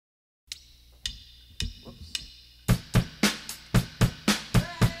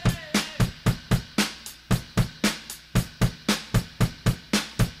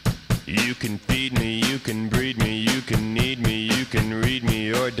can feed me, you can breed me, you can need me, you can read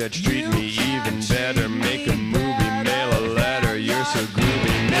me or Dutch treat me even better. Make a movie, mail a letter, you're so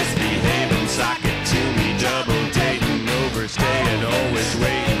groovy, misbehaving, sock it to me, double dating, overstaying, always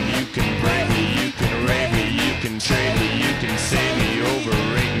waiting. You can break me, you can rate me, you can trade me, you can save me,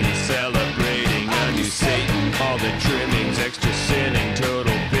 overrate me, celebrating a new Satan. All the trimmings, extra sinning,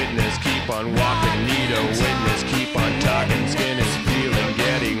 total fitness, keep on walking, need a witness, keep on talking, skin is peeling,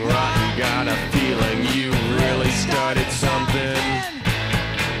 getting rotten, got a feeling you really started something.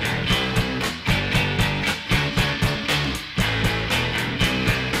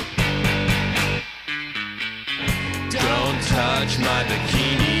 Don't touch my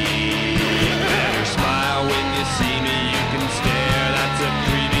bikini. Never smile when you see me. You can stare, that's a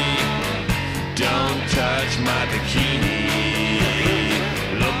freebie. Don't touch my bikini.